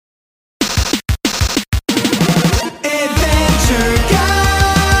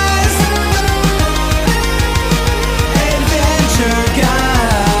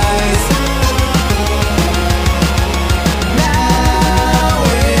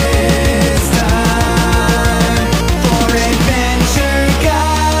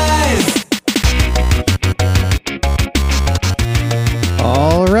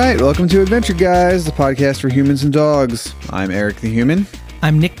Welcome to Adventure Guys, the podcast for humans and dogs. I'm Eric the Human.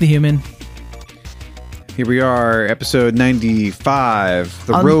 I'm Nick the Human. Here we are, episode 95,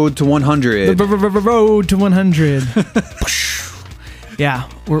 the road to 100. The road to 100. Yeah,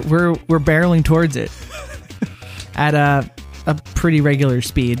 we're barreling towards it at a pretty regular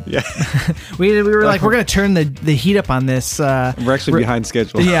speed. Yeah, we were like, we're gonna turn the heat up on this. we're actually behind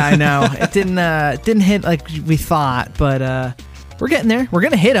schedule. Yeah, I know. It didn't hit like we thought, but we're getting there. We're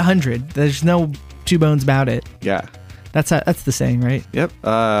gonna hit 100. There's no two bones about it. Yeah, that's the saying, right? Yep.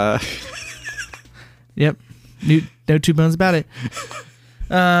 Yep. No two bones about it.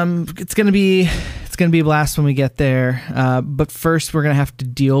 It's gonna be a blast when we get there. But first, we're gonna have to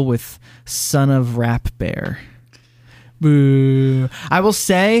deal with Son of Rap Bear. Boo. I will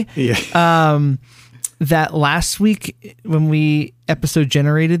say, that last week when we episode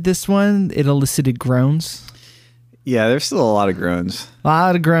generated this one, it elicited groans. Yeah, there's still a lot of groans. A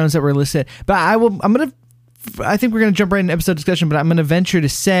lot of groans that were elicited. But I think we're gonna jump right into episode discussion. But I'm gonna venture to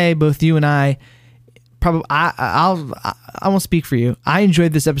say, both you and I. Probably, I won't speak for you. I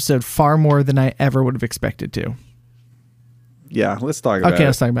enjoyed this episode far more than I ever would have expected to. Yeah, let's talk about it. Okay,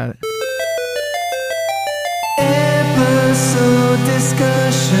 let's talk about it. Episode discussion.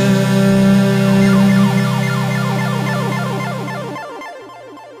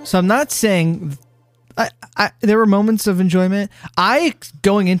 So I'm not saying there were moments of enjoyment.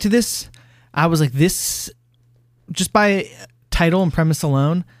 Going into this, I was like, this, just by title and premise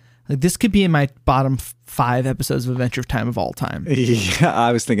alone, like this could be in my bottom 5 episodes of Adventure Time of all time. Yeah,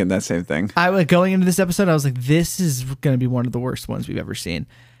 I was thinking that same thing. Going into this episode, I was like, this is going to be one of the worst ones we've ever seen.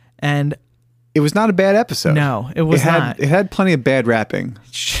 And it was not a bad episode. No, it was not. It had plenty of bad rapping.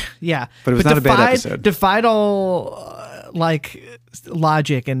 Yeah. But it was not a bad episode. Defied all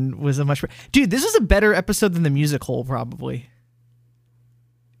logic and was a much... Dude, this is a better episode than the musical, probably.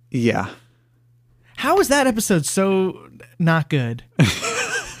 Yeah. How is that episode so not good?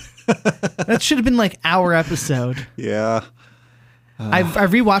 That should have been like our episode. Yeah.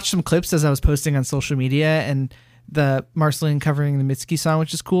 I've rewatched some clips as I was posting on social media, and the Marceline covering the Mitski song,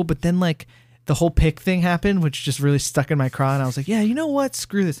 which is cool. But then like the whole pick thing happened, which just really stuck in my craw. And I was like, yeah, you know what?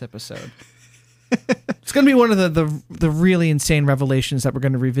 Screw this episode. It's going to be one of the really insane revelations that we're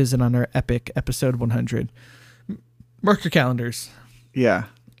going to revisit on our epic episode 100. Mark your calendars. Yeah.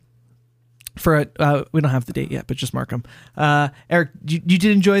 For we don't have the date yet, but just mark them. Eric, you did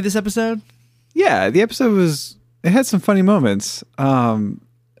enjoy this episode? Yeah, the episode it had some funny moments. We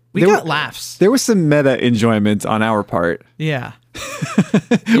got laughs. There was some meta enjoyment on our part. Yeah.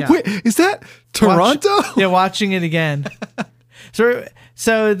 Wait, is that Toronto? Watching it again.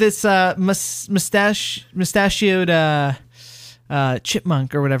 So this mustachioed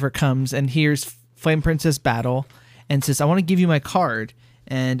chipmunk or whatever comes and hears Flame Princess battle and says, I want to give you my card.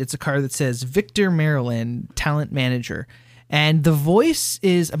 And it's a card that says Victor Maryland, talent manager. And the voice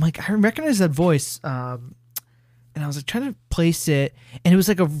is, I'm like, I recognize that voice. And I was like trying to place it. And it was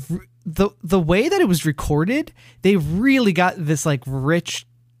like the way that it was recorded, they really got this like rich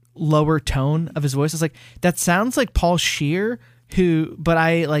lower tone of his voice. It's like, that sounds like Paul Scheer, but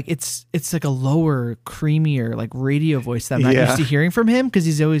I like, it's like a lower, creamier, like radio voice that I'm not used to hearing from him because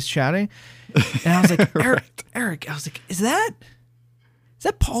he's always shouting. And I was like, Eric, I was like, is that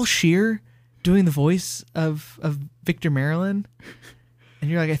Paul Scheer doing the voice of Victor Maryland? And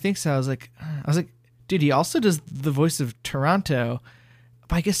you're like, I think so. I was like, dude, he also does the voice of Toronto.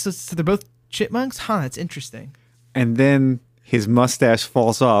 But I guess so they're both chipmunks? Huh, that's interesting. And then his mustache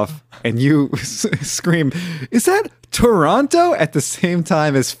falls off and you scream, is that Toronto? At the same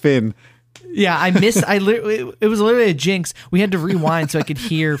time as Finn. Yeah, it was literally a jinx. We had to rewind so I could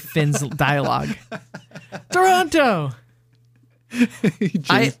hear Finn's dialogue. Toronto!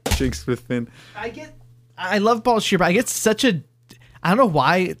 Jinxed with Finn. I love Paul Scheer, but I get I don't know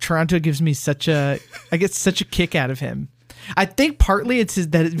why Toronto gives me I get such a kick out of him. I think partly it's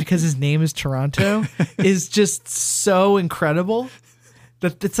because his name is Toronto is just so incredible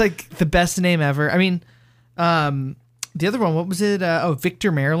that it's like the best name ever. I mean, the other one, what was it?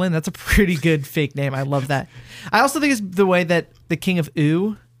 Victor Maryland. That's a pretty good fake name. I love that. I also think it's the way that the King of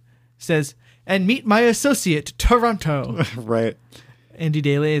Ooh says, and meet my associate, Toronto. Right. Andy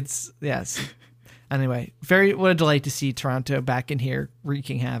Daly. Yes. Anyway, what a delight to see Toronto back in here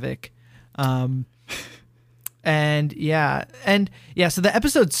wreaking havoc. So the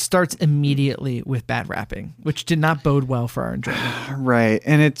episode starts immediately with bad rapping, which did not bode well for our enjoyment. Right.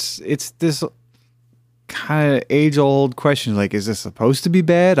 And it's this kind of age-old question, like, is this supposed to be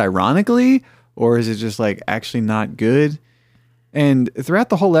bad, ironically, or is it just like actually not good? And throughout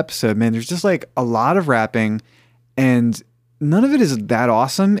the whole episode, man, there's just like a lot of rapping, and none of it is that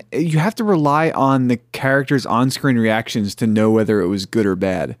awesome. You have to rely on the characters' on-screen reactions to know whether it was good or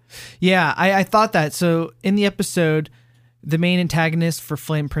bad. Yeah, I thought that. So in the episode, the main antagonist for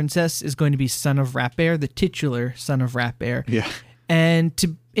Flame Princess is going to be Son of Rat Bear, the titular Son of Rat Bear. Yeah. And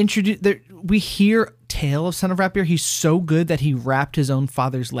to introduce, we hear tale of Son of Rat Bear. He's so good that he rapped his own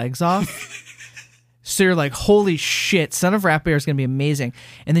father's legs off. So you're like, holy shit, Son of Rat Bear is going to be amazing.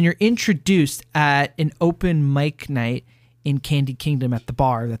 And then you're introduced at an open mic night in Candy Kingdom at the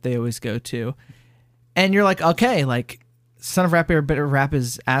bar that they always go to. And you're like, okay, like Son of Rat Bear better rap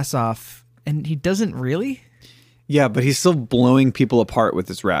his ass off. And he doesn't really. Yeah, but he's still blowing people apart with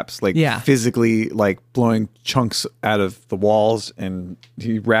his raps, like physically, like blowing chunks out of the walls, and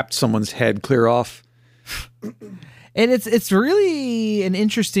he rapped someone's head clear off. And it's really an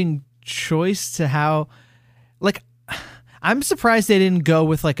interesting choice to how, like, I'm surprised they didn't go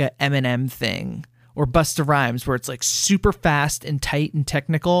with like a Eminem thing or Busta Rhymes where it's like super fast and tight and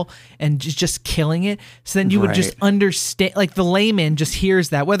technical and just killing it. So then you would just understand, like the layman just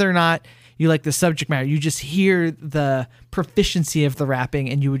hears that, whether or not you like the subject matter, you just hear the proficiency of the rapping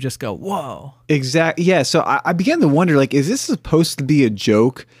and you would just go, whoa. Exactly. Yeah. So I began to wonder, like, is this supposed to be a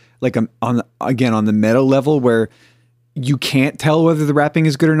joke? Like on the meta level where you can't tell whether the rapping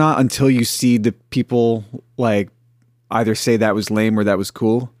is good or not until you see the people like either say that was lame or that was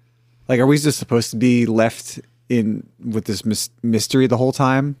cool. Like, are we just supposed to be left in with this mystery the whole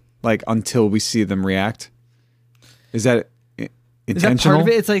time? Like until we see them react? Is that intentional? Is that part of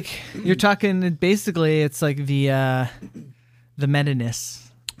it? It's like you're talking. Basically, it's like the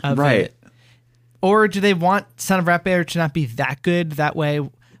meta-ness of it. Or do they want Son of Rat Bear to not be that good? That way,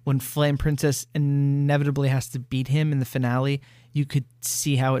 when Flame Princess inevitably has to beat him in the finale, you could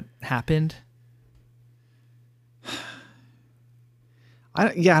see how it happened. I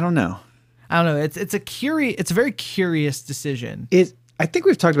don't know. I don't know. It's a very curious decision. I think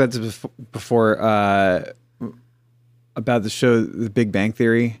we've talked about this before. About the show The Big Bang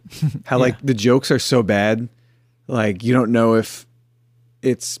Theory, how like the jokes are so bad, like you don't know if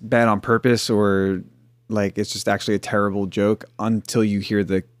it's bad on purpose or like it's just actually a terrible joke until you hear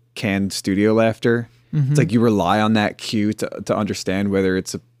the canned studio laughter. It's like you rely on that cue to understand whether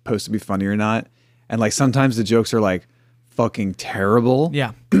it's supposed to be funny or not. And like sometimes the jokes are like fucking terrible.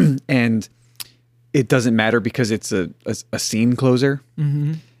 Yeah. And it doesn't matter because it's a scene closer.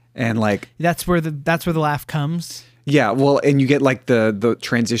 And like that's where the laugh comes. Yeah, well, and you get like the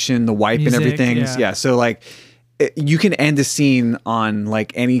transition, the wipe Music, and everything. Yeah, so like you can end a scene on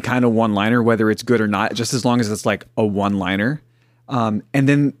like any kind of one-liner, whether it's good or not, just as long as it's like a one-liner. And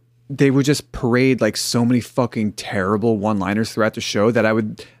then they would just parade like so many fucking terrible one-liners throughout the show that I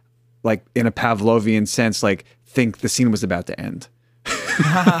would like in a Pavlovian sense like think the scene was about to end.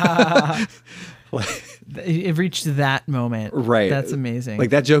 It reached that moment. Right. That's amazing. Like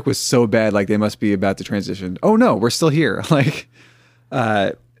that joke was so bad, like they must be about to transition. Oh no, we're still here. Like,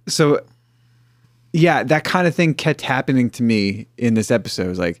 so yeah, that kind of thing kept happening to me in this episode. It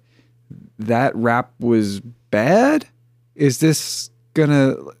was like, that rap was bad? Is there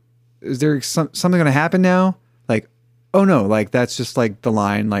something gonna happen now? Like, oh no, like that's just like the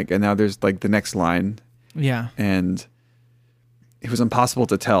line, like, and now there's like the next line. Yeah. And it was impossible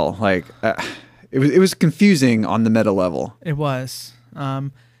to tell. Like, it was confusing on the meta level. It was.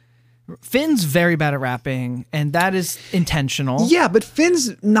 Finn's very bad at rapping, and that is intentional. Yeah, but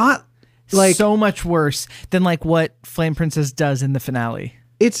Finn's not like so much worse than like what Flame Princess does in the finale.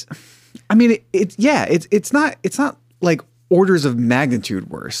 It's not like orders of magnitude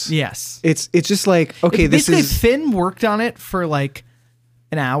worse. Yes. It's just like, okay, this is Finn worked on it for like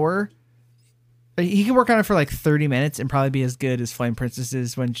an hour. He can work on it for like 30 minutes and probably be as good as Flame Princess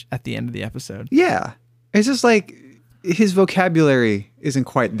is at the end of the episode. Yeah. It's just like his vocabulary isn't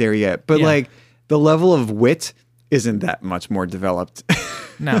quite there yet, but like the level of wit isn't that much more developed.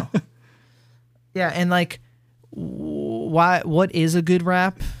 No. Yeah, and like what is a good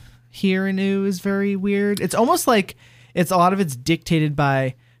rap here in Ooh is very weird. It's almost like a lot of it's dictated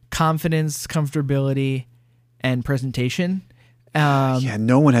by confidence, comfortability, and presentation. Yeah,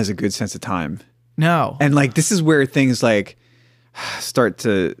 no one has a good sense of time. No. And like this is where things like start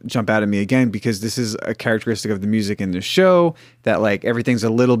to jump out at me again, because this is a characteristic of the music in the show that like everything's a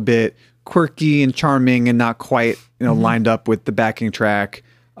little bit quirky and charming and not quite, lined up with the backing track.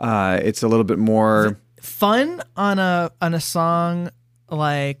 It's a little bit more fun on a song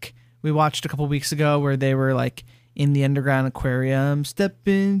like we watched a couple weeks ago where they were like in the underground aquarium, step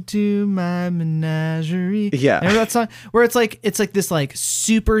into my menagerie. Yeah. Remember that song? Where it's like this like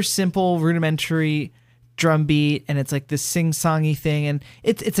super simple rudimentary drum beat and it's like this sing-songy thing and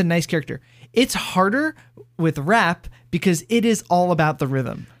it's a nice character. It's harder with rap because it is all about the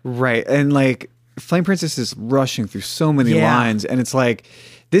rhythm. Right. And like Flame Princess is rushing through so many Yeah. lines, and it's like,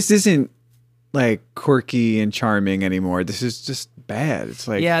 this isn't like quirky and charming anymore. This is just bad. It's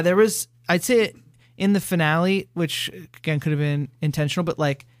like, Yeah, there was, I'd say in the finale, which again could have been intentional, but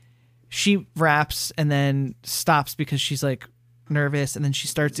like she raps and then stops because she's like nervous, and then she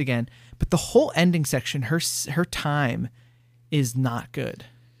starts again. But the whole ending section, her time is not good.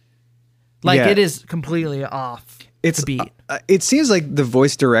 Like Yeah. it is completely off it's the beat. It seems like the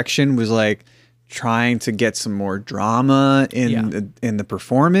voice direction was like trying to get some more drama in the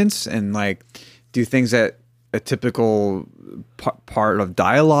performance, and like do things that a typical part of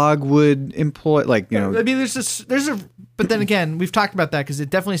dialogue would employ, like, you know. I mean, but then again, we've talked about that because it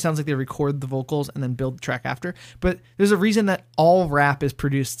definitely sounds like they record the vocals and then build the track after. But there's a reason that all rap is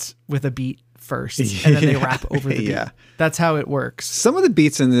produced with a beat first, and then they rap over the beat. Yeah. That's how it works. Some of the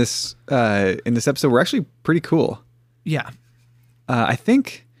beats in this episode were actually pretty cool. Yeah, I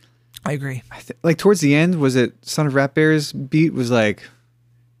think I agree. like towards the end, was it Son of Rap Bear's beat was like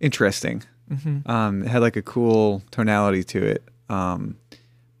interesting. It had like a cool tonality to it.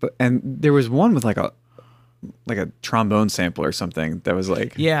 But there was one with like a trombone sample or something that was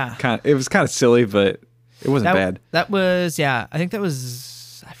like, it was kind of silly, but it wasn't bad. That was, I think that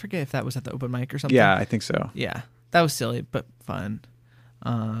was, I forget if that was at the open mic or something. Yeah, I think so. Yeah, that was silly but fun.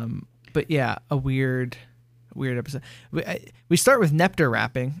 But yeah, a weird episode. We start with Neptune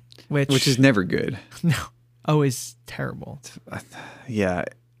rapping, which is never good. no, always terrible. Yeah.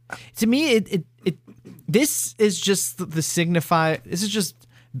 To me, it this is just this is just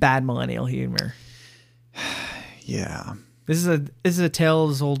bad millennial humor. Yeah. This is a tale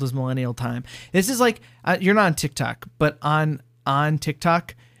as old as millennial time. This is like, you're not on TikTok, but on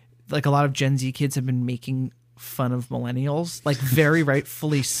TikTok, like a lot of Gen Z kids have been making fun of millennials, like very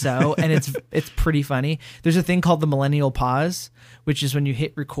rightfully so, and it's pretty funny. There's a thing called the millennial pause, which is when you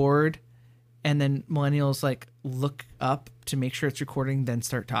hit record and then millennials like look up to make sure it's recording, then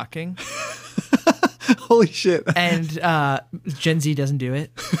start talking. Holy shit. And Gen Z doesn't do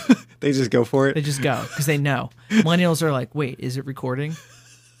it. They just go for it. They just go because they know. Millennials are like, wait, is it recording?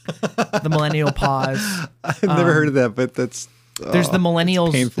 The millennial pause. I've never heard of that, but that's There's the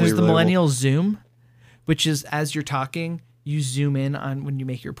millennials. painfully There's the relatable. millennial zoom, which is as you're talking, you zoom in on when you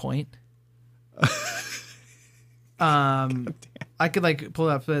make your point. I could like pull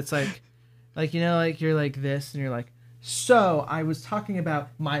it up, but it's like, you know, like you're like this, and you're like, so I was talking about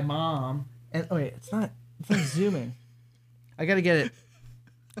my mom, and oh wait, it's not zooming. I gotta get it.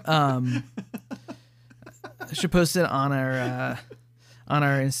 I should post it on our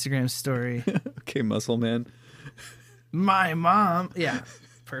Instagram story. Okay, muscle man. My mom. Yeah,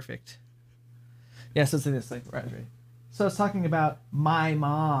 perfect. Yeah, so it's like this, like right. So I was talking about my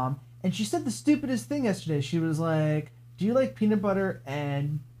mom, and she said the stupidest thing yesterday. She was like, "Do you like peanut butter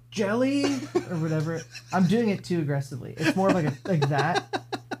and jelly or whatever?" I'm doing it too aggressively. It's more like that.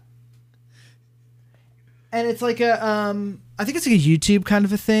 And it's like I think it's like a YouTube kind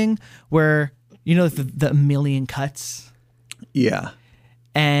of a thing where, you know, the million cuts. Yeah.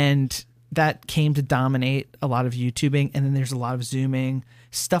 And that came to dominate a lot of YouTubing, and then there's a lot of zooming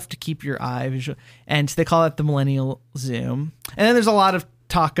stuff to keep your eye visual, and they call it the millennial zoom. And then there's a lot of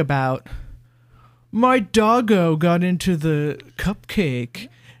talk about my doggo got into the cupcake,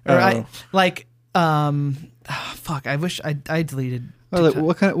 or fuck. I wish I deleted. Oh,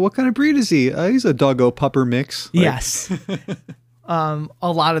 like, what kind of breed is he? He's a doggo pupper mix. Like, Yes. A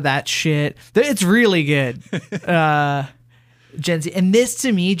lot of that shit. It's really good. Gen Z. And this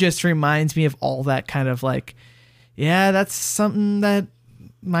to me just reminds me of all that kind of like, yeah, that's something that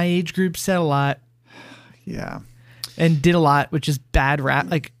my age group said a lot Yeah. and did a lot, which is bad rap,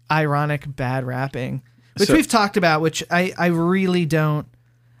 like ironic bad rapping, which So- we've talked about, which I really don't.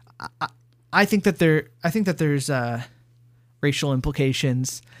 I think that there's racial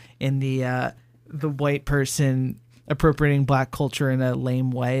implications in the white person appropriating black culture in a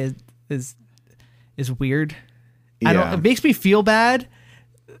lame way is weird. I don't. Yeah. It makes me feel bad.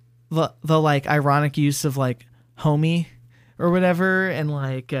 The like ironic use of like homie or whatever, and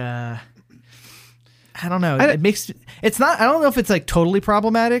like I don't know. It makes it's not. I don't know if it's like totally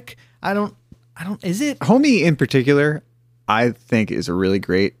problematic. I don't. Is it? Homie in particular, I think is a really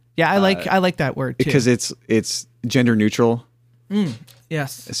great Yeah, I like that word too. because it's gender neutral.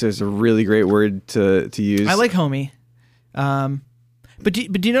 Yes, So it's a really great word to use. I like homie. But do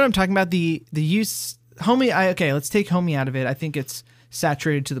you know what I'm talking about? The use homie. Okay, let's take homie out of it. I think it's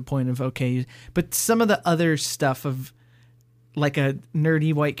saturated to the point of okay. But some of the other stuff of like a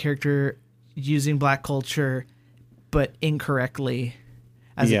nerdy white character using black culture, but incorrectly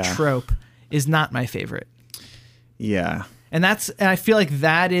as Yeah. a trope, is not my favorite. Yeah. And I feel like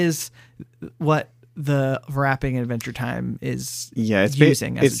that is what the rapping in Adventure Time is Yeah, it's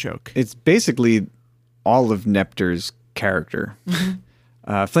using as a joke. It's basically all of Nepter's character.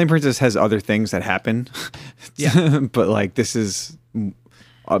 Mm-hmm. Flame Princess has other things that happen. Yeah. But like this is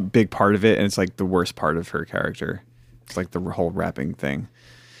a big part of it, and it's like the worst part of her character. It's like the whole rapping thing.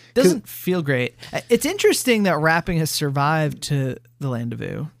 Doesn't feel great. It's interesting that rapping has survived to the Land of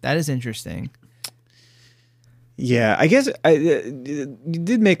Ooo. That is interesting. Yeah, I guess you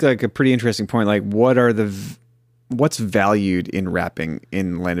did make like a pretty interesting point. Like, what's valued in rapping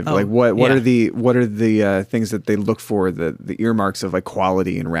in Land of Ooo? Like, what are the things that they look for, the earmarks of like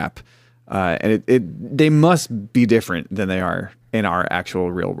quality in rap? And they must be different than they are in our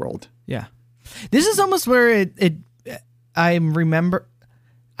actual real world. Yeah, this is almost where I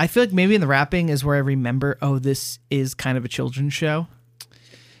feel like maybe in the rapping is where I remember, oh, this is kind of a children's show.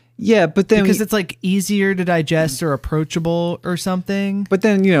 Yeah, but then because it's like easier to digest or approachable or something. But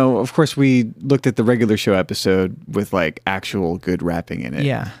then, of course, we looked at the regular show episode with like actual good rapping in it.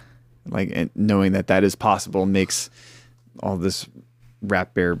 Yeah, like, and knowing that is possible makes all this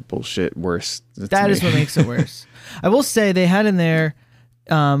Rap Bear bullshit worse. That is what makes it worse. I will say they had in there.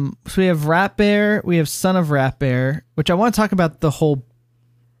 So we have Rap Bear, we have Son of Rap Bear, which I want to talk about the whole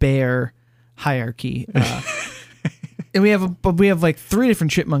bear hierarchy. And we have like 3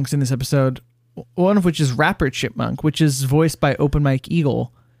 different chipmunks in this episode. One of which is Rapper Chipmunk, which is voiced by Open Mike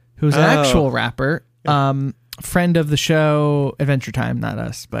Eagle, who's an actual rapper, friend of the show Adventure Time, not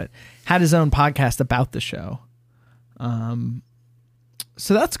us, but had his own podcast about the show.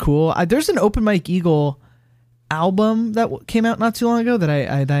 So that's cool. There's an Open Mike Eagle album that came out not too long ago that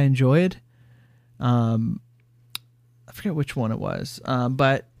I enjoyed. I forget which one it was,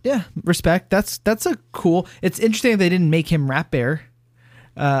 but yeah, respect. That's a cool. It's interesting that they didn't make him Rap Bear,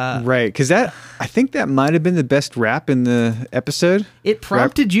 right? Because I think that might have been the best rap in the episode. It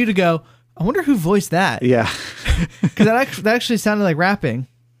prompted you to go, I wonder who voiced that. Yeah, because that actually sounded like rapping.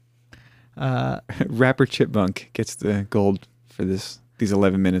 Rapper Chipmunk gets the gold for these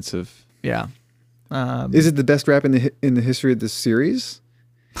 11 minutes of. Yeah. Is it the best rap in the history of this series?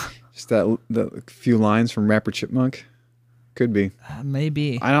 Just the few lines from Rapper Chipmunk. Could be.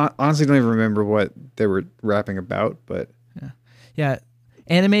 Maybe. I honestly don't even remember what they were rapping about, but yeah.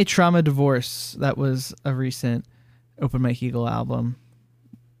 Anime Trauma Divorce. That was a recent Open Mike Eagle album.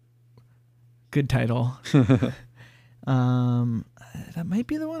 Good title. That might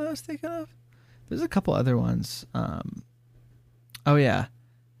be the one I was thinking of. There's a couple other ones. Oh yeah.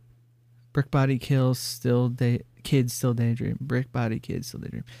 Brick Body Kills Still Kids Still Daydream. Brick Body Kids Still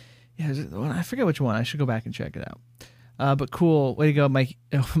Daydream. Yeah, I forget which one. I should go back and check it out. But cool, way to go, Mike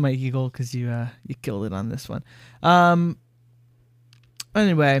Eagle, because you killed it on this one.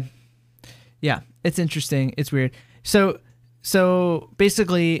 Anyway, yeah, it's interesting. It's weird. So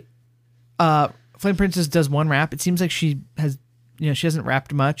basically, Flame Princess does one rap. It seems like she hasn't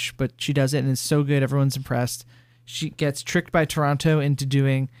rapped much, but she does it, and it's so good. Everyone's impressed. She gets tricked by Toronto into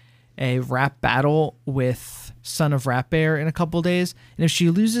doing a rap battle with Son of Rap Bear in a couple of days, and if she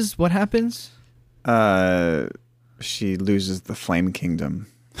loses, what happens? She loses the Flame Kingdom.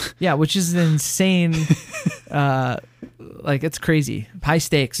 Yeah, which is an insane, like it's crazy, high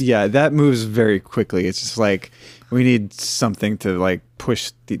stakes. Yeah, that moves very quickly. It's just like we need something to like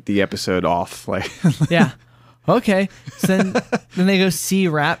push the episode off. Like, yeah, okay. So then they go see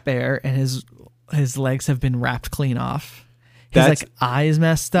Rap Bear, and his legs have been wrapped clean off. His like eyes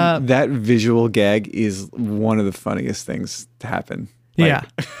messed up. That visual gag is one of the funniest things to happen. Like,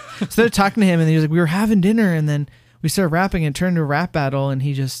 yeah. So they're talking to him, and he was like, "We were having dinner, and then we started rapping, and it turned to a rap battle, and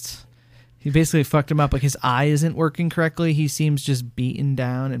he basically fucked him up. Like his eye isn't working correctly. He seems just beaten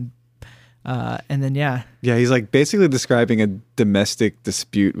down, and then yeah, he's like basically describing a domestic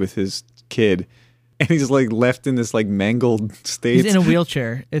dispute with his kid, and he's like left in this like mangled state. He's in a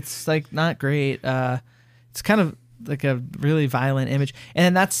wheelchair. It's like not great. It's kind of like a really violent image, and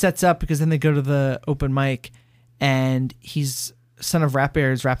then that sets up because then they go to the open mic, and Son of Rap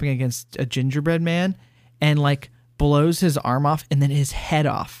Bear is rapping against a gingerbread man, and like blows his arm off and then his head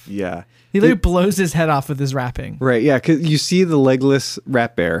off. Yeah. He literally blows his head off with his rapping. Right, yeah, because you see the legless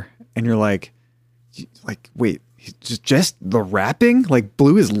Rap Bear, and you're like, wait, just the rapping? Like,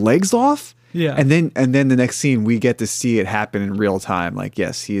 blew his legs off? Yeah. And then the next scene, we get to see it happen in real time. Like,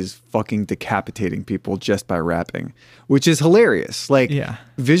 yes, he is fucking decapitating people just by rapping, which is hilarious. Like, yeah.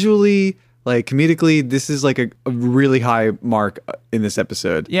 Visually, like, comedically, this is like a really high mark in this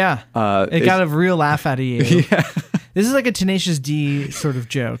episode. Yeah. It got a real laugh out of you. Yeah. This is like a Tenacious D sort of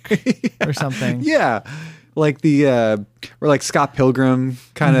joke or something. Yeah. Like or like Scott Pilgrim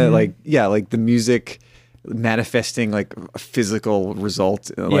kind of like the music manifesting like a physical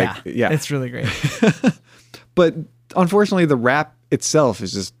result. It's really great. But unfortunately, the rap itself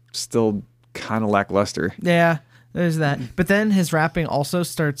is just still kind of lackluster. Yeah, there's that. But then his rapping also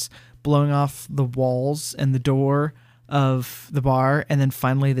starts blowing off the walls and the door of the bar, and then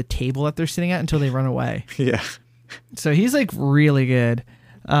finally the table that they're sitting at until they run away. Yeah. So he's like really good.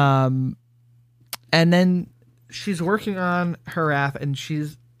 And then she's working on her rap, and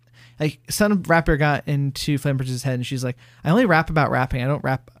she's like, some rapper got into Flame Princess's head, and she's like, I only rap about rapping. I don't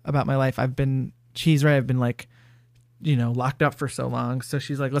rap about my life. She's right. I've been like, locked up for so long. So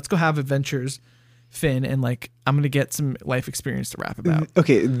she's like, let's go have adventures, Finn. And like, I'm going to get some life experience to rap about.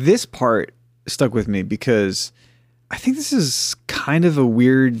 Okay. This part stuck with me because I think this is kind of a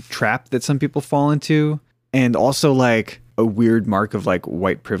weird trap that some people fall into. And also like a weird mark of like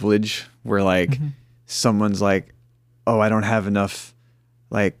white privilege where like someone's like, oh, I don't have enough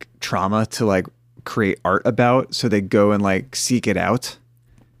like trauma to like create art about. So they go and like seek it out.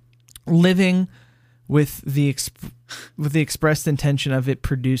 Living with the expressed intention of it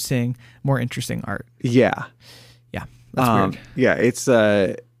producing more interesting art. Yeah. Yeah. That's weird. Yeah. It's,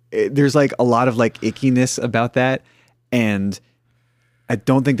 there's like a lot of like ickiness about that. And I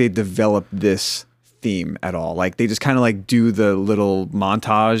don't think they developed this theme at all. Like they just kind of like do the little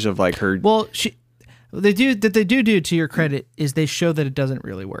montage of like her. Well, they do to your credit is they show that it doesn't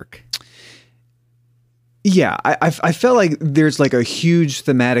really work. Yeah, I felt like there's like a huge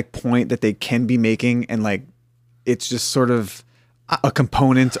thematic point that they can be making, and like it's just sort of a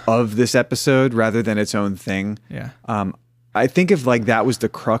component of this episode rather than its own thing. Yeah. I think if like that was the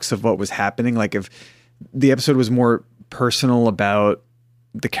crux of what was happening, like if the episode was more personal about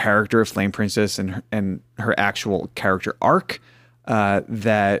the character of Flame Princess and her actual character arc,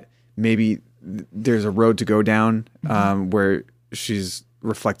 that maybe there's a road to go down where she's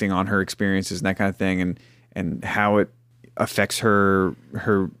reflecting on her experiences and that kind of thing, and how it affects her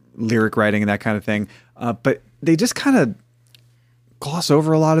lyric writing and that kind of thing. But they just kind of gloss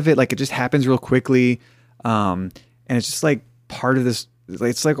over a lot of it. Like it just happens real quickly. And it's just like part of this,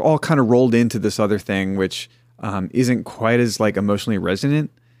 it's like all kind of rolled into this other thing, which isn't quite as like emotionally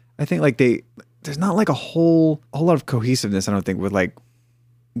resonant. I think like there's not like a whole lot of cohesiveness, I don't think, with like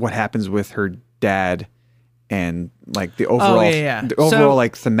what happens with her dad and like the overall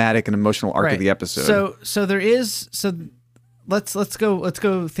like thematic and emotional arc of the episode. So there is, let's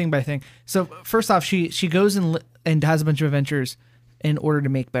go thing by thing. So first off, she goes and has a bunch of adventures in order to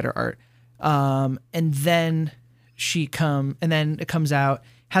make better art. And then it comes out,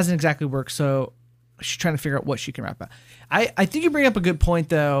 hasn't exactly worked. So she's trying to figure out what she can rap about. I think you bring up a good point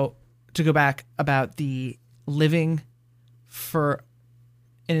though, to go back about the living for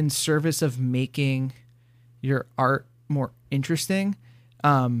and in service of making your art more interesting.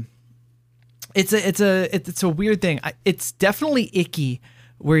 It's a weird thing. It's definitely icky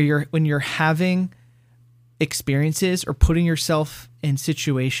when you're having experiences or putting yourself in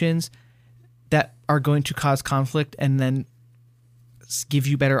situations that are going to cause conflict and then give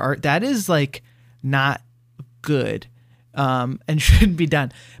you better art. That is like not good, and shouldn't be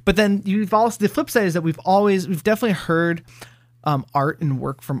done. But then you've also, the flip side is that we've definitely heard art and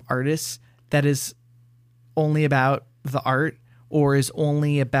work from artists that is only about the art, or is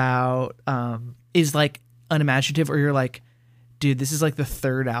only about is like unimaginative, or you're like, dude, this is like the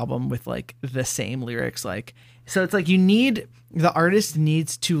third album with like the same lyrics. Like, so it's like the artist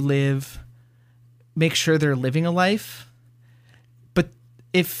needs to make sure they're living a life. But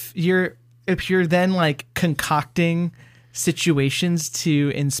if you're then like concocting situations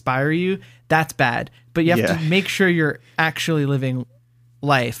to inspire you, that's bad. But you have to make sure you're actually living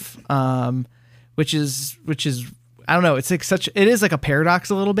life. Which is I don't know. It's like it is like a paradox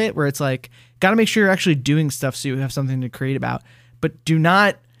a little bit, where it's like, got to make sure you're actually doing stuff so you have something to create about, but do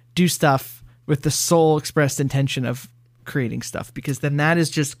not do stuff with the sole expressed intention of creating stuff, because then that is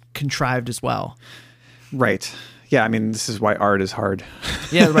just contrived as well. Right. Yeah. I mean, this is why art is hard.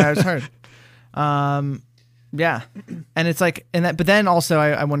 Yeah. Why art is hard. Yeah. And it's like, but then also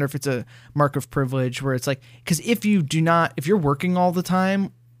I wonder if it's a mark of privilege, where it's like, because if you're working all the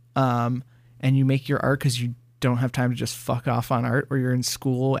time, and you make your art because you don't have time to just fuck off on art, or you're in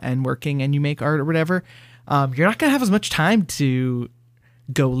school and working and you make art or whatever, you're not going to have as much time to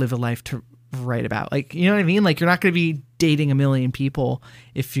go live a life to write about. Like, you know what I mean? Like, you're not going to be dating a million people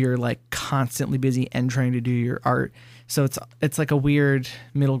if you're like constantly busy and trying to do your art. So it's like a weird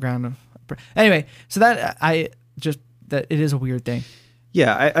middle ground. Anyway, so that that it is a weird thing.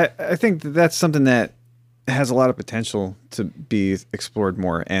 Yeah, I think that's something that has a lot of potential to be explored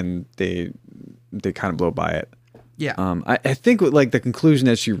more, and they kind of blow by it. Yeah. I think like the conclusion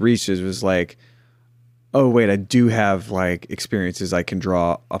that she reaches was like, oh wait, I do have like experiences I can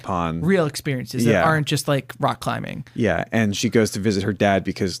draw upon. Real experiences that aren't just like rock climbing. Yeah, and she goes to visit her dad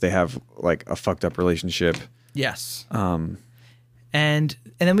because they have like a fucked up relationship. Yes. And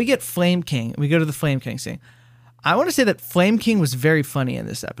then we get Flame King. We go to the Flame King scene. I want to say that Flame King was very funny in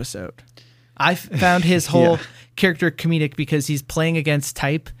this episode. I found his whole character comedic because he's playing against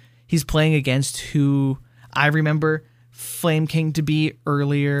type. He's playing against who I remember Flame King to be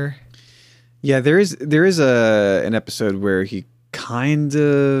earlier. Yeah, there is an episode where he kind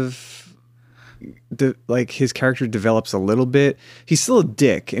of like his character develops a little bit. He's still a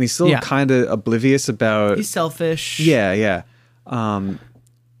dick and he's still kind of oblivious about. He's selfish. Yeah.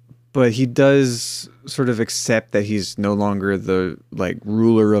 But he does sort of accept that he's no longer the like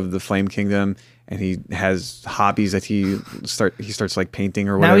ruler of the Flame Kingdom, and he has hobbies that he starts like painting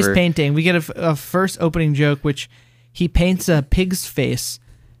or whatever. Now he's painting. We get a first opening joke, which he paints a pig's face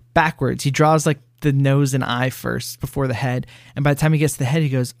backwards. He draws like the nose and eye first before the head, and by the time he gets to the head, he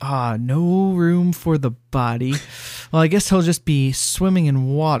goes, no room for the body. Well, I guess he'll just be swimming in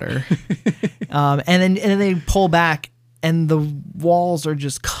water. And then they pull back. And the walls are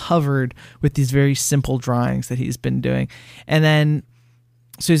just covered with these very simple drawings that he's been doing. And then,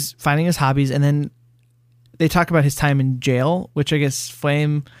 so he's finding his hobbies. And then they talk about his time in jail, which I guess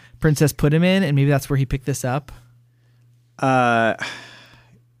Flame Princess put him in. And maybe that's where he picked this up. I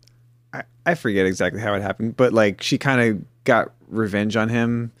forget exactly how it happened. But like she kind of got revenge on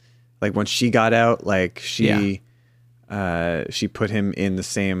him. Like when she got out, like she put him in the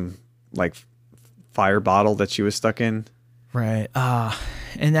same like fire bottle that she was stuck in. Right.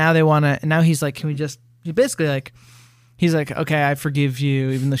 And now they want to, and now he's like, can we just, he's like, okay, I forgive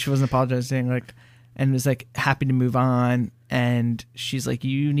you, even though she wasn't apologizing, like, and was like happy to move on. And she's like,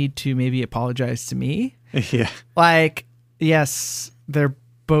 you need to maybe apologize to me. Yeah. Like, yes, they're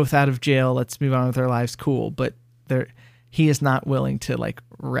both out of jail. Let's move on with our lives. Cool. But he is not willing to like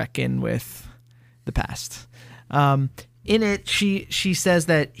reckon with the past. In it, she says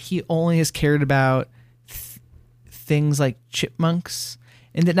that he only has cared about things like chipmunks.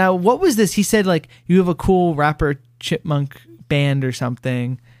 And that now, what was this? He said like you have a cool rapper chipmunk band or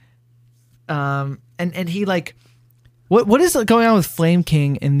something. And he like, what is going on with Flame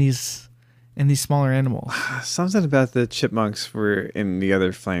King in these smaller animals? Something about the chipmunks were in the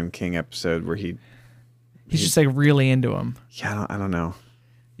other Flame King episode where he's just like really into them. Yeah, I don't know.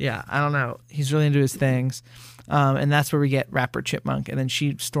 Yeah, I don't know. He's really into his things. And that's where we get Rapper Chipmunk, and then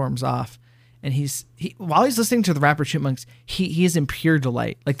she storms off. And while he's listening to the Rapper Chipmunks, he is in pure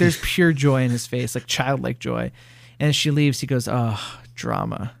delight. Like there's pure joy in his face, like childlike joy. And as she leaves, he goes, "Oh,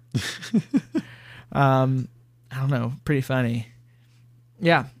 drama." I don't know, pretty funny.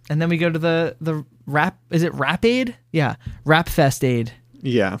 Yeah, and then we go to the rap. Is it Rap Aid? Yeah, Rap Fest Aid.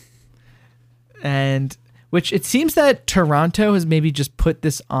 Yeah, and which it seems that Toronto has maybe just put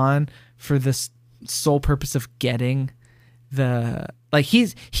this on for this sole purpose of getting the like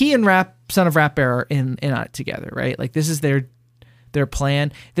he and Son of Rap Bear are in it together, right? Like this is their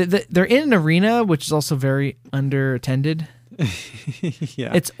plan. They're in an arena which is also very underattended.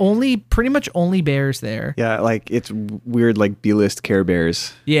 Yeah, it's pretty much only bears there. Yeah, like it's weird, like B-list Care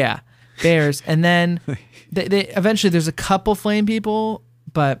Bears. Yeah, bears, and then they eventually there's a couple flame people,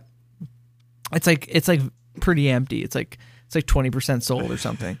 but it's like pretty empty. It's like 20% sold or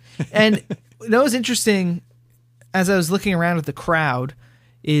something. And that was interesting as I was looking around at the crowd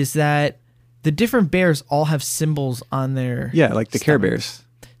is that the different bears all have symbols on their like the stomachs. Care Bears.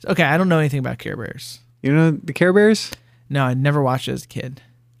 Okay, I don't know anything about Care Bears. You know the Care Bears? No, I never watched it as a kid.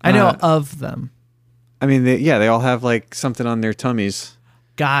 I know of them. I mean, they all have like something on their tummies.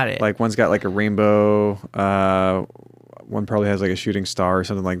 Got it. Like one's got like a rainbow. One probably has like a shooting star or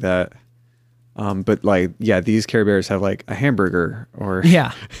something like that. But like, these Care Bears have like a hamburger or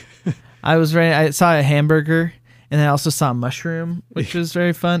I saw a hamburger and then I also saw a mushroom, which was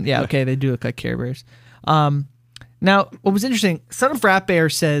very fun. Yeah, okay, they do look like Care Bears. Now, what was interesting, Son of Rap Bear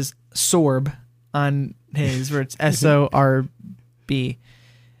says Sorb on his, where it's SORB.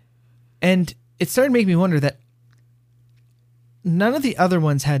 And it started making me wonder that none of the other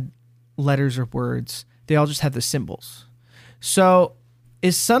ones had letters or words. They all just had the symbols. So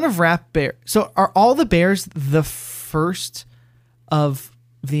is Son of Rap Bear... So are all the bears the first of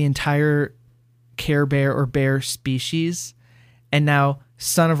the entire Care Bear or bear species? And now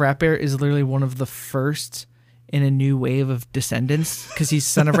Son of Rap Bear is literally one of the first in a new wave of descendants because he's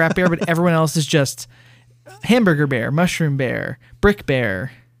Son of Rap Bear, but everyone else is just Hamburger Bear, Mushroom Bear, Brick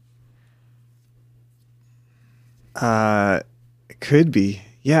Bear. It could be.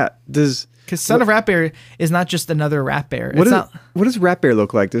 Yeah. Because Son of Rap Bear is not just another Rap Bear. What does Rap Bear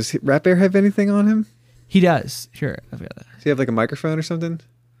look like? Does Rap Bear have anything on him? He does. Here, I've got that. Does he have like a microphone or something?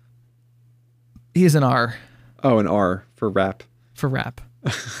 He has an R Oh, an R for rap. for rap.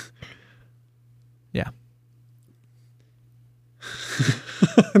 Yeah.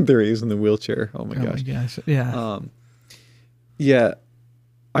 There he is in the wheelchair. Oh my Oh gosh. my gosh. Yeah. Yeah.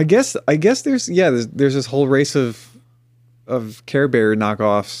 I guess there's this whole race of Care Bear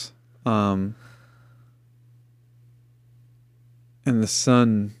knockoffs. And the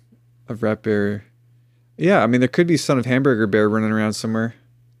son of Rat Bear. Yeah, I mean there could be son of Hamburger Bear running around somewhere,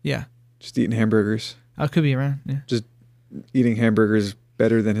 Yeah. just eating hamburgers. I could be around. Yeah. Just eating hamburgers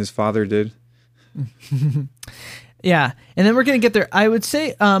better than his father did. Yeah. And then we're going to get there. I would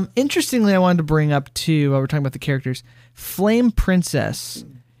say, interestingly, I wanted to bring up too, while we're talking about the characters, Flame Princess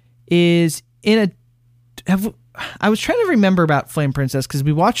is in I was trying to remember about Flame Princess because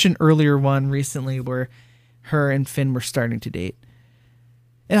we watched an earlier one recently where her and Finn were starting to date.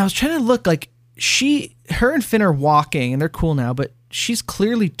 And I was trying to look like her and Finn are walking and they're cool now, but she's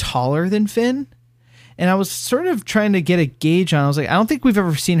clearly taller than Finn. And I was sort of trying to get a gauge on, I was like, I don't think we've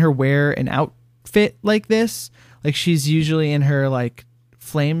ever seen her wear an outfit like this. Like she's usually in her like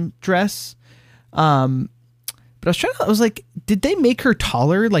flame dress. But I was like, did they make her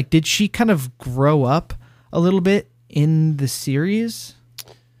taller? Like, did she kind of grow up a little bit in the series?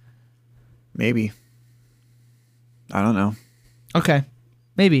 Maybe. I don't know. Okay.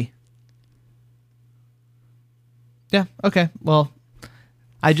 Maybe. Yeah. Okay. Well,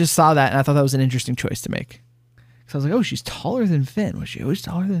 I just saw that and I thought that was an interesting choice to make. So I was like, oh, she's taller than Finn. Was she always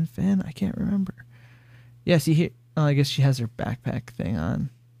taller than Finn? I can't remember. Yeah, see here. Oh, I guess she has her backpack thing on.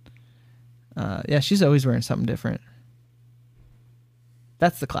 Yeah, she's always wearing something different.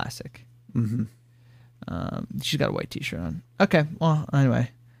 That's the classic. Mm-hmm. She's got a white t-shirt on. Okay, well, anyway.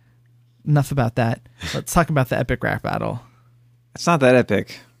 Enough about that. Let's talk about the epic rap battle. It's not that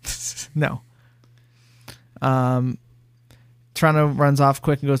epic. No. Toronto runs off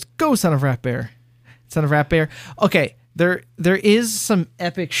quick and goes, "Go, son of Rat Bear." Son of Rat Bear. Okay, there is some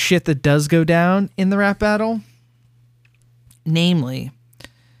epic shit that does go down in the rap battle. Namely,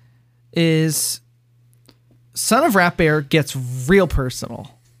 is son of Rat Bear gets real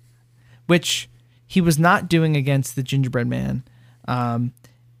personal, which he was not doing against the gingerbread man.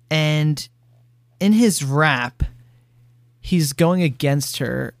 And in his rap, he's going against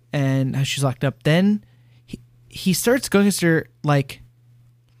her and how she's locked up. Then he starts going against her like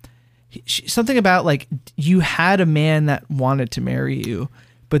something about like you had a man that wanted to marry you,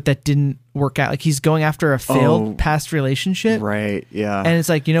 but that didn't work out. Like he's going after a failed past relationship. Right. Yeah. And it's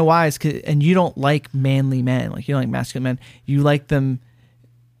like, you know why? It's 'cause, and you don't like manly men. Like you don't like masculine men. You like them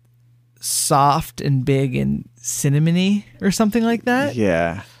soft and big and cinnamony or something like that.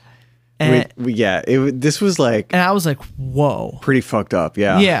 Yeah. And, This was like, and I was like, whoa. pretty fucked up.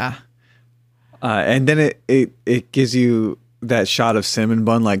 Yeah. Yeah. And then it gives you that shot of Cinnamon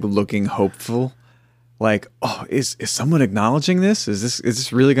Bun like looking hopeful, like, oh, is someone acknowledging this? Is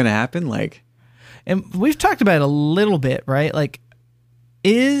this really going to happen? Like, And we've talked about it a little bit, right? Like,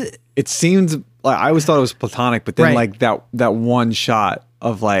 it seemed like I always thought it was platonic, but then Right. like that one shot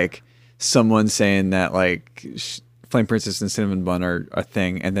of like someone saying that like Flame Princess and Cinnamon Bun are a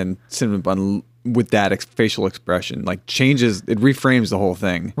thing, and then Cinnamon Bun with that facial expression like changes, it reframes the whole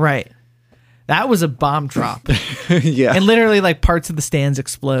thing. right. That was a bomb drop. Yeah. And literally like parts of the stands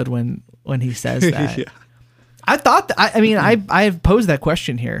explode when he says that. Yeah. I thought, I have posed that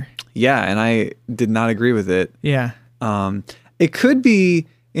question here. Yeah, and I did not agree with it. Yeah. It could be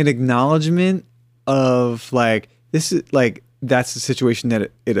an acknowledgement of like this is like that's the situation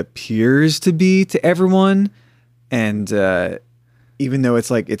that it appears to be to everyone, and even though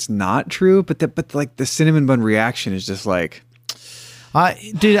it's like it's not true, but like the Cinnamon Bun reaction is just like,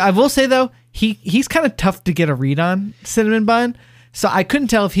 Dude, I will say though, he's kind of tough to get a read on, Cinnamon Bun. So I couldn't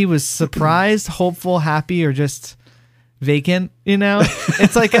tell if he was surprised, hopeful, happy, or just vacant. You know,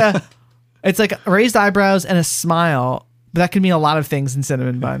 it's like raised eyebrows and a smile, but that could mean a lot of things in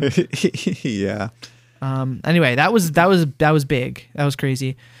Cinnamon Bun. yeah. Anyway, that was big. That was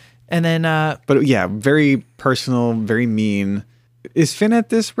crazy. And then But yeah, very personal, very mean. Is Finn at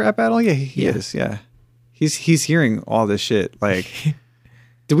this rap battle? Yeah, he Yeah. is. Yeah, he's hearing all this shit. Like,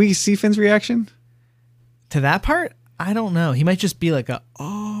 did we see Finn's reaction? to that part, I don't know. He might just be like a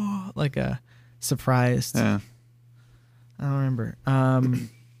surprised. Yeah. I don't remember.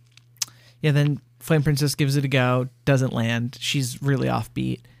 Yeah, then Flame Princess gives it a go, doesn't land. She's really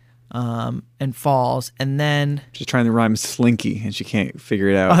offbeat, and falls. And then, She's trying to rhyme slinky and she can't figure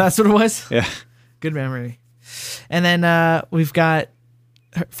it oh, out. that's what it was? Yeah. Good memory. And then we've got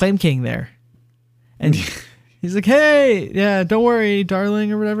Flame King there. And He's like, hey, yeah, don't worry,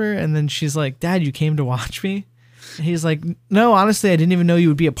 darling, or whatever. And then she's like, Dad, you came to watch me? And he's like, no, honestly, I didn't even know you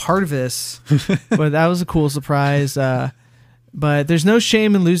would be a part of this. But that was a cool surprise. But there's no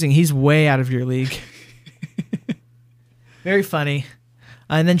shame in losing. He's way out of your league. Very funny.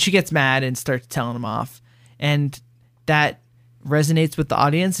 And then she gets mad and starts telling him off. And that resonates with the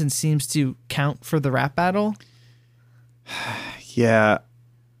audience and seems to count for the rap battle. Yeah.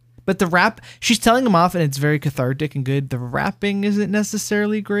 But the rap, she's telling him off and it's very cathartic and good. The rapping isn't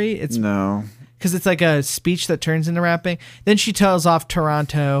necessarily great. It's No. because it's like a speech that turns into rapping. Then she tells off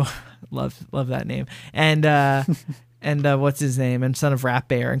Toronto. Love that name. And what's his name? And son of Rap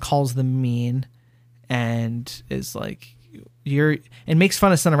Bear, and calls them mean, and is like, and makes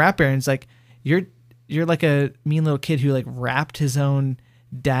fun of son of Rap Bear, and it's like, you're like a mean little kid who like rapped his own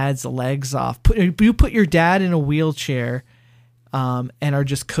dad's legs off. You put your dad in a wheelchair, and are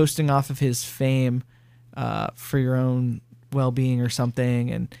just coasting off of his fame, for your own well-being or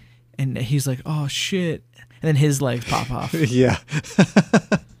something. And he's like, oh shit. And then his legs pop off. Yeah.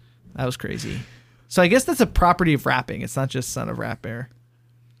 That was crazy. So I guess that's a property of rapping. It's not just son of Rap Bear.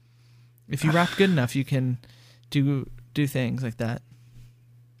 If you rap good enough, you can do things like that.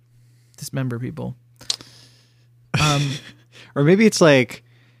 Dismember people. Or maybe it's a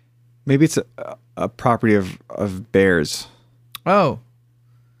property of bears. Oh,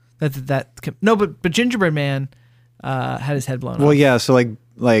 but Gingerbread Man had his head blown off. Well, yeah. So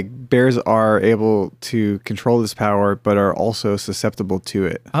like bears are able to control this power, but are also susceptible to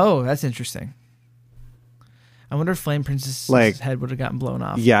it. Oh, that's interesting. I wonder if Flame Princess's head would have gotten blown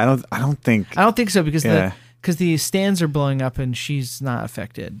off. Yeah, I don't think so because the stands are blowing up and she's not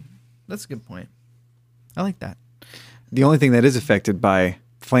affected. That's a good point. I like that. The only thing that is affected by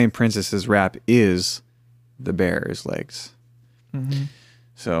Flame Princess's rap is the bear's legs. Mm-hmm.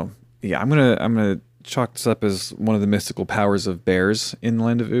 So yeah, I'm gonna chalk this up as one of the mystical powers of bears in the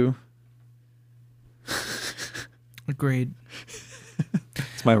Land of Ooh. Agreed.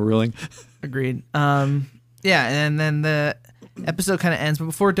 It's my ruling. Agreed. Yeah, and then the episode kind of ends, but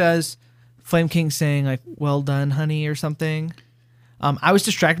before it does, Flame King's saying like, well done, honey, or something. I was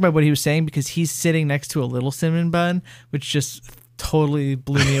distracted by what he was saying because he's sitting next to a little cinnamon bun, which just totally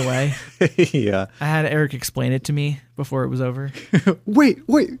blew me away. Yeah. I had Eric explain it to me before it was over. Wait,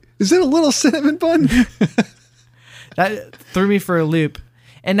 is that a little cinnamon bun? That threw me for a loop.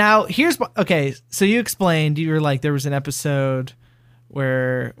 And now okay, so you explained, you were like, there was an episode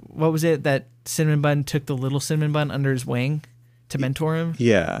where, what was it, that Cinnamon Bun took the little Cinnamon Bun under his wing to mentor him?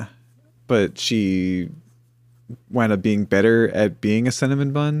 Yeah, but she wound up being better at being a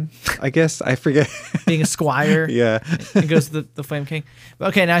cinnamon bun, I guess. I forget. Being a squire. Yeah. And goes to the Flame King.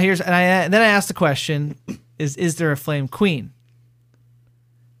 Okay, now then I asked the question, is there a Flame Queen?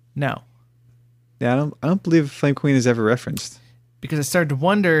 No. Yeah, I don't believe Flame Queen is ever referenced. Because I started to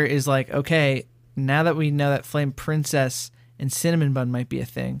wonder, is like, okay, now that we know that Flame Princess and Cinnamon Bun might be a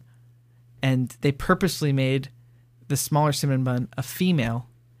thing, and they purposely made the smaller Cinnamon Bun a female,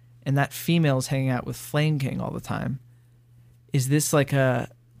 and that female is hanging out with Flame King all the time, is this a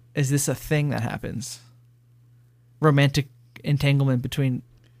thing that happens? Romantic entanglement between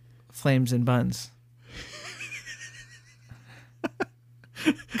flames and buns.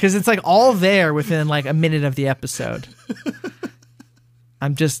 Because it's like all there within like a minute of the episode.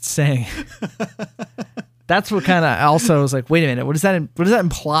 I'm just saying. That's what kind of also was like, wait a minute, what does that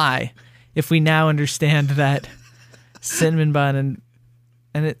imply if we now understand that Cinnamon Bun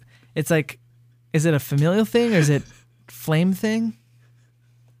and it's like, is it a familial thing or is it flame thing?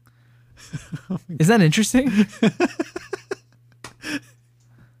 Is that interesting?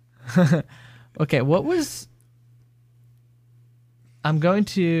 Okay, I'm going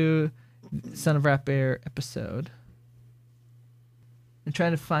to Son of Rap Bear episode. I'm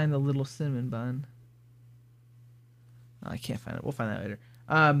trying to find the little cinnamon bun. Oh, I can't find it. We'll find that later.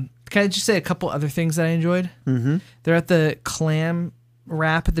 Can I just say a couple other things that I enjoyed? Mm-hmm. They're at the clam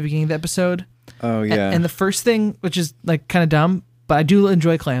rap at the beginning of the episode. Oh, yeah. And the first thing, which is like kind of dumb, but I do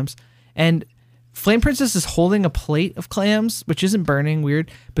enjoy clams. And Flame Princess is holding a plate of clams, which isn't burning,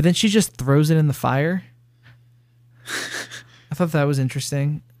 weird, but then she just throws it in the fire. I thought that was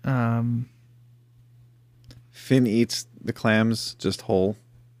interesting. Finn eats the clams just whole.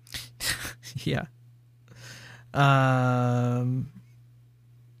 Yeah.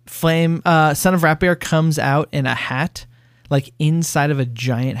 Flame, Son of Rat Bear comes out in a hat, like inside of a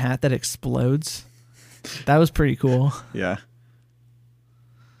giant hat that explodes. That was pretty cool. Yeah.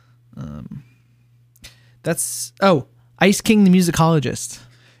 That's Ice King the musicologist.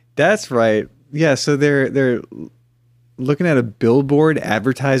 That's right. Yeah, so they're looking at a billboard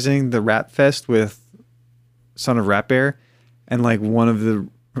advertising the Rap Fest with Son of Rat Bear, and like one of the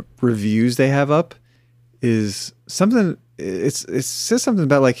reviews they have up is something. It says something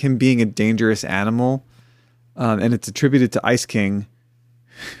about like him being a dangerous animal, and it's attributed to Ice King,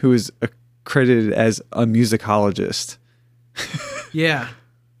 who is credited as a musicologist. Yeah.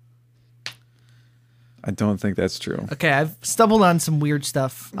 I don't think that's true. Okay, I've stumbled on some weird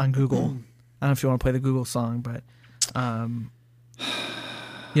stuff on Google. I don't know if you want to play the Google song, but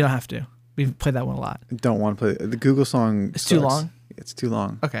you don't have to. We've played that one a lot. I don't want to play the Google song. It's sucks. too long? It's too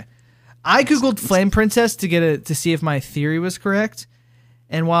long. Okay. I Googled Flame Princess to see if my theory was correct.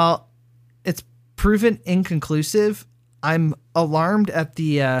 And while it's proven inconclusive, I'm alarmed at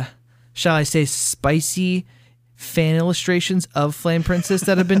the, shall I say, spicy fan illustrations of Flame Princess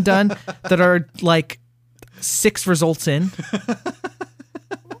that have been done that are like 6 results in.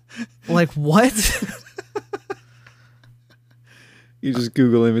 Like, what? You just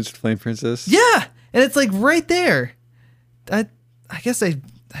Google image Flame Princess? Yeah. And it's like right there. I guess I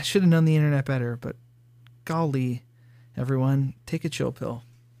should have known the internet better, but golly, everyone, take a chill pill.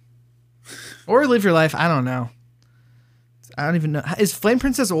 Or live your life. I don't know. I don't even know. Is Flame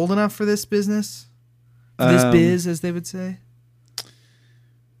Princess old enough for this business? For this biz, as they would say?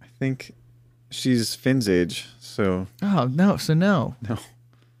 I think she's Finn's age, so... Oh, no. So no. No.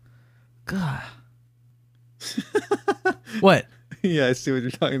 God. What? Yeah, I see what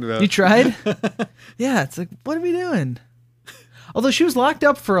you're talking about. You tried? Yeah, it's like, what are we doing? Although she was locked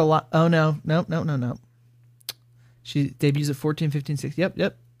up for a lot. Oh, no. No. She debuts at 14, 15, 16.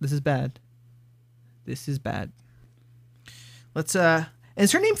 Yep. This is bad. Let's,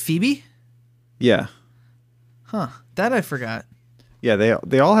 is her name Phoebe? Yeah. Huh. That I forgot. Yeah,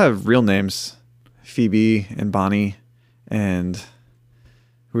 they all have real names. Phoebe and Bonnie and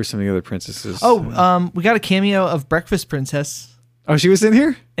who are some of the other princesses? Oh, we got a cameo of Breakfast Princess Oh, she was in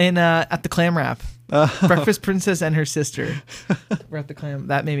here? in at the clam wrap. Breakfast Princess and her sister were at the clam.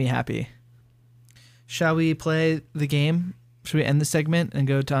 That made me happy. Shall we play the game? Should we end the segment and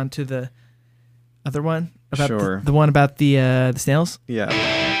go on to the other one? About Sure. The one about the snails?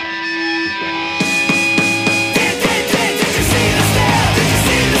 Yeah.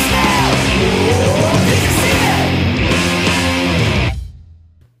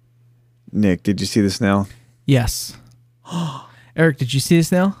 Nick, did you see the snail? Yes. Eric, did you see the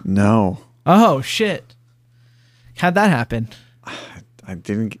snail? No. Oh, shit. How'd that happen? I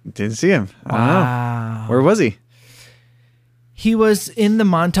didn't see him. I don't know. Wow. Where was he? He was in the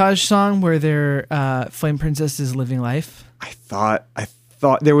montage song where their Flame Princess is living life. I thought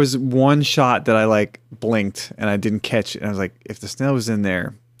there was one shot that I like blinked and I didn't catch it. And I was like, if the snail was in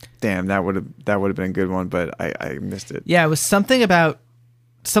there, damn, that would have been a good one, but I missed it. Yeah, it was something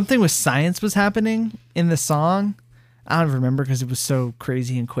with science was happening in the song. I don't remember because it was so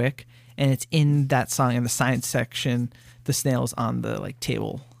crazy and quick. And it's in that song in the science section. The snail's on the like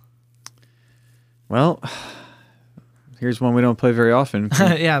table. Well, here's one we don't play very often.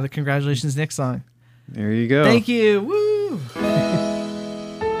 Yeah, the Congratulations Nick song. There you go. Thank you. Woo!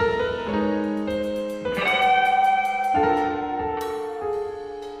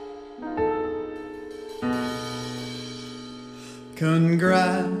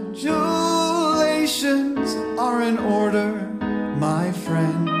 Congratulations are in order, my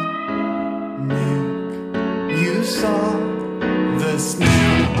friend. Nick, you saw the snail.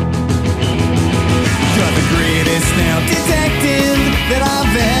 You're the greatest snail detective that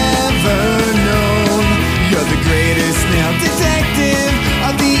I've ever known. You're the greatest snail detective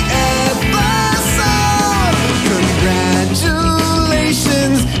of the episode.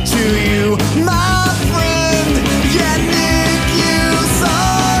 Congratulations to you, my friend. Yeah, Nick, you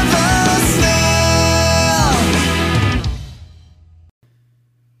saw the snail.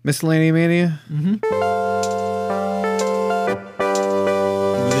 Miscellany Mania?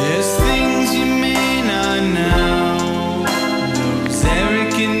 There's things you may not know. Those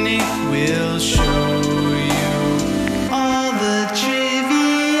Eric and Nick will show you all the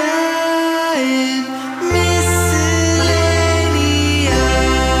trivia in Miscellany.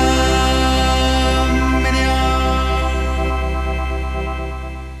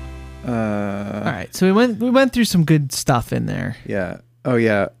 All right, so we went through some good stuff in there. Yeah. Oh,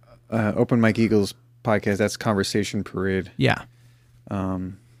 yeah. Open Mike Eagles podcast. That's Conversation Parade. Yeah.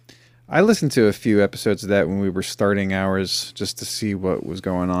 I listened to a few episodes of that when we were starting ours just to see what was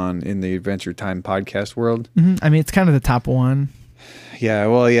going on in the Adventure Time podcast world. I mean, it's kind of the top one. Yeah,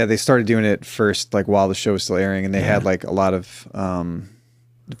 well, yeah, they started doing it first, like while the show was still airing, and they had like a lot of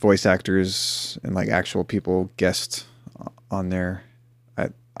voice actors and like actual people guest on there.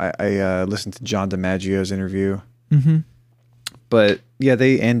 I listened to John DiMaggio's interview, but yeah,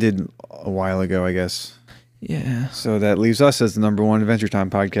 they ended a while ago, I guess. Yeah. So that leaves us as the number one Adventure Time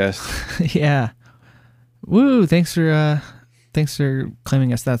podcast. Yeah. Woo! Thanks for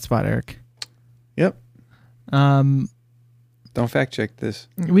claiming us that spot, Eric. Yep. Um, Don't fact check this.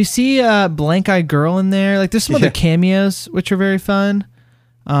 we see a Blank Eye Girl in there. Like, there's some other cameos which are very fun.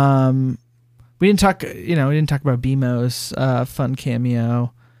 We didn't talk about BMO's fun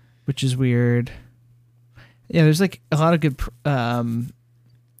cameo, which is weird. Yeah, there's like a lot of good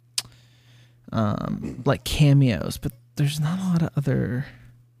like cameos, but there's not a lot of other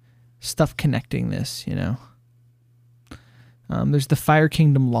stuff connecting this, you know. There's the Fire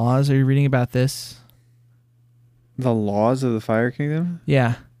Kingdom laws. Are you reading about this? The laws of the Fire Kingdom?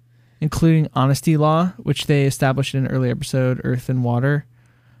 Yeah. Including honesty law, which they established in an early episode, Earth and Water.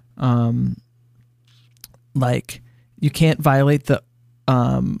 Like, you can't violate the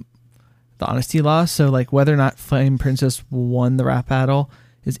honesty law, so like whether or not Flame Princess won the rap battle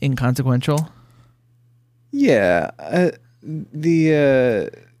is inconsequential. Yeah. The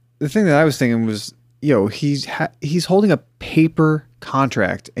thing that I was thinking was, he's holding a paper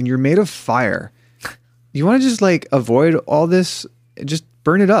contract and you're made of fire. You want to just like avoid all this, just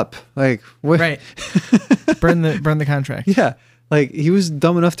burn it up. Like, what? Right. burn the contract. Yeah. Like, he was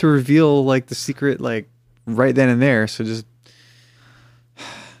dumb enough to reveal like the secret like right then and there, so just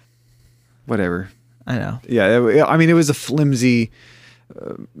whatever. I know. Yeah, I mean, it was a flimsy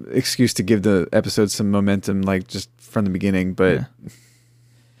excuse to give the episode some momentum, like just from the beginning. But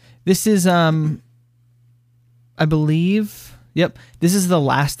this is, I believe, this is the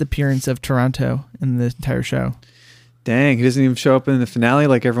last appearance of Toronto in the entire show. Dang, he doesn't even show up in the finale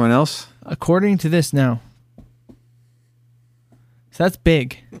like everyone else. According to this, no. So that's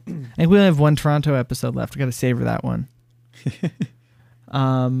big. I think we only have one Toronto episode left. We got to savor that one.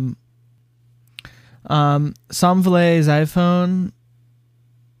 Somvale's iPhone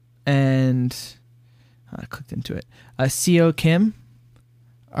and I clicked into it. CO Kim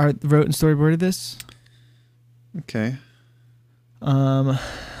wrote and storyboarded this. Okay.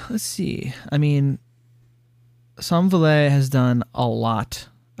 Let's see. I mean, Somvale has done a lot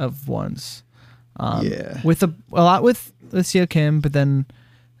of ones. With a lot with CO Kim, but then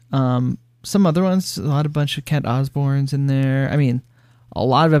some other ones, a bunch of Kent Osborne's in there. I mean, a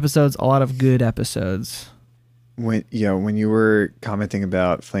lot of episodes, a lot of good episodes. When you were commenting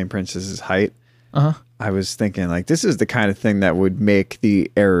about Flame Princess's height, I was thinking like this is the kind of thing that would make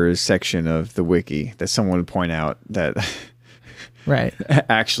the errors section of the wiki that someone would point out that right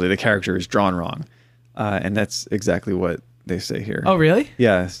actually the character is drawn wrong, and that's exactly what they say here. Oh, really?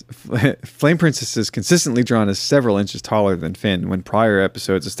 Yes. Flame Princess is consistently drawn as several inches taller than Finn when prior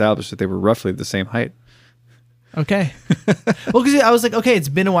episodes established that they were roughly the same height. Okay. Well, because I was like, okay, it's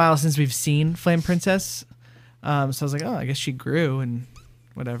been a while since we've seen Flame Princess. So I was like, oh, I guess she grew and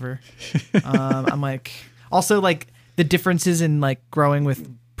whatever. I'm like, also like the differences in like growing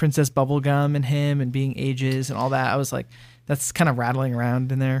with Princess Bubblegum and him and being ages and all that. I was like, that's kind of rattling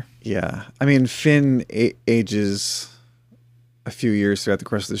around in there. Yeah. I mean, Finn ages a few years throughout the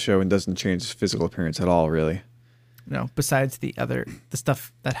course of the show and doesn't change his physical appearance at all, really. No, besides the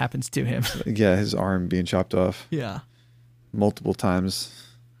stuff that happens to him. Yeah, his arm being chopped off. Yeah. Multiple times.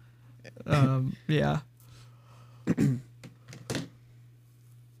 Yeah.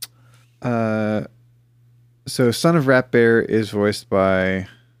 So Son of Rat Bear is voiced by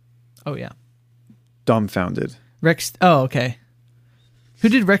Oh, yeah. Dumbfounded. Rex. Oh, okay. Who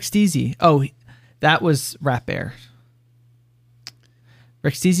did Rex Deasy? Oh, that was Rat Bear.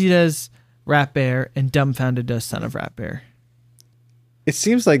 Rex Deasy does Rat Bear and Dumbfounded does Son of Rat Bear. It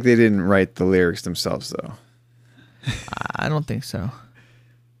seems like they didn't write the lyrics themselves, though. I don't think so.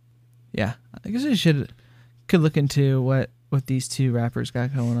 Yeah, I guess I could look into what these two rappers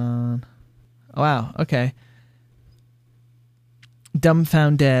got going on. Oh, wow. Okay.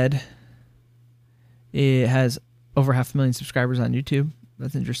 Dumbfounded. It has over 500,000 subscribers on YouTube.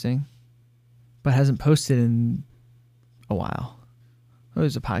 That's interesting, but hasn't posted in a while. Oh,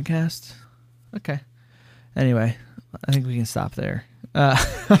 there's a podcast. Okay. Anyway, I think we can stop there on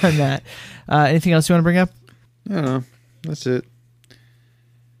that. Anything else you want to bring up? I don't know. That's it.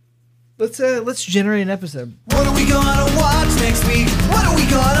 Let's generate an episode. What are we gonna watch next week? What are we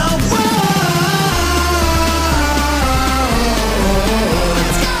gonna watch?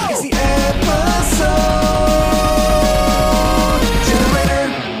 It's the episode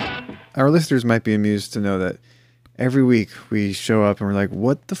generator. Our listeners might be amused to know that every week we show up and we're like,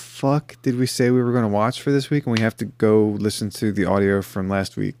 what the fuck did we say we were going to watch for this week? And we have to go listen to the audio from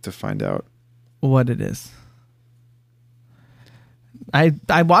last week to find out what it is.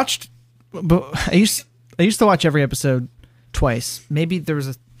 I watched, but I used to watch every episode twice. Maybe there was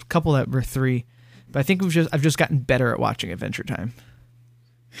a couple that were 3, But I think I've just gotten better at watching Adventure Time.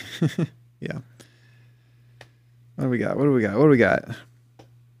 Yeah. What do we got?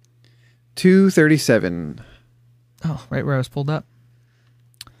 237. Oh, right where I was pulled up.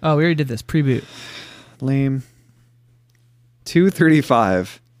 Oh, we already did this. Pre-boot. Lame.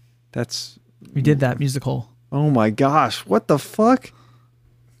 235. We did that musical. Oh my gosh. What the fuck?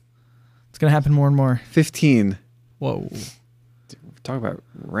 It's going to happen more and more. 15. Whoa. Talk about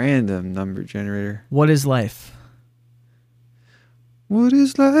random number generator. What is life? What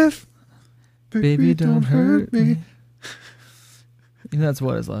is life? Baby, don't hurt me. You know that's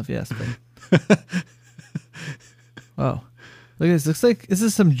What is Love, yes. But... Whoa. Look at this. Looks like this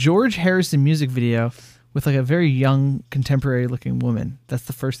is some George Harrison music video with like a very young, contemporary looking woman. That's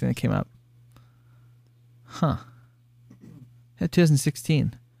the first thing that came up. Huh. Yeah,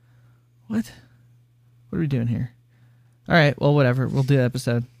 2016. What? What are we doing here? All right, well, whatever. We'll do that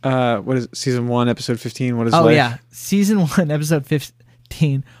episode. What is it? Season 1, episode 15? What is life? life? Oh, yeah. Season 1, episode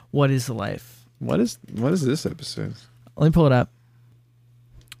 15. What is life? What is this episode? Let me pull it up.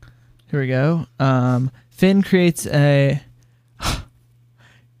 Here we go. Finn creates a...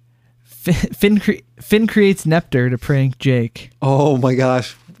 Finn creates Neptr to prank Jake. Oh my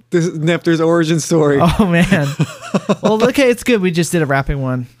gosh. This is Neptr's origin story. Oh, man. Well, okay, it's good. We just did a wrapping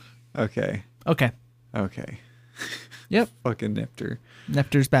one. Okay. Yep. Fucking Neptr.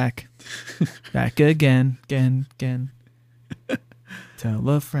 Neptr's back. Back again. Tell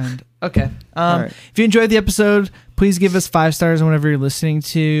a friend. Okay. Right. If you enjoyed the episode, please give us 5 stars on whatever you're listening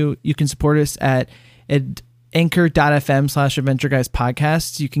to. You can support us at anchor.fm/Adventure Guys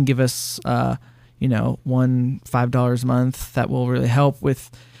Podcast. You can give us, $5 a month. That will really help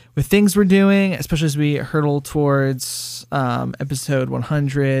with things we're doing, especially as we hurtle towards episode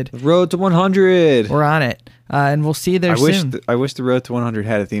 100. The road to 100. We're on it. And we'll see you there soon. I wish the road to 100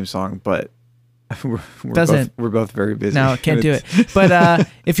 had a theme song, but we're both very busy. No, can't do it. But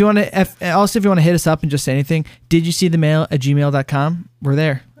if you want to hit us up and just say anything, did you see the mail at gmail.com? We're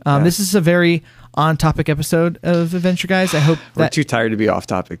there. This is a very on-topic episode of Adventure Guys. I hope we're too tired to be off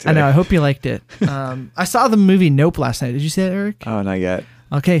topic today. I know. I hope you liked it. I saw the movie Nope last night. Did you see that, Eric? Oh, not yet.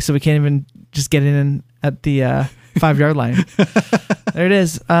 Okay, so we can't even just get in at the 5-yard line. There it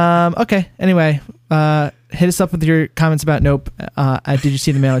is. Okay. Anyway, hit us up with your comments about Nope at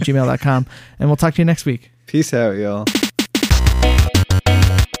didyousee the mail at gmail.com, and we'll talk to you next week. Peace out, y'all.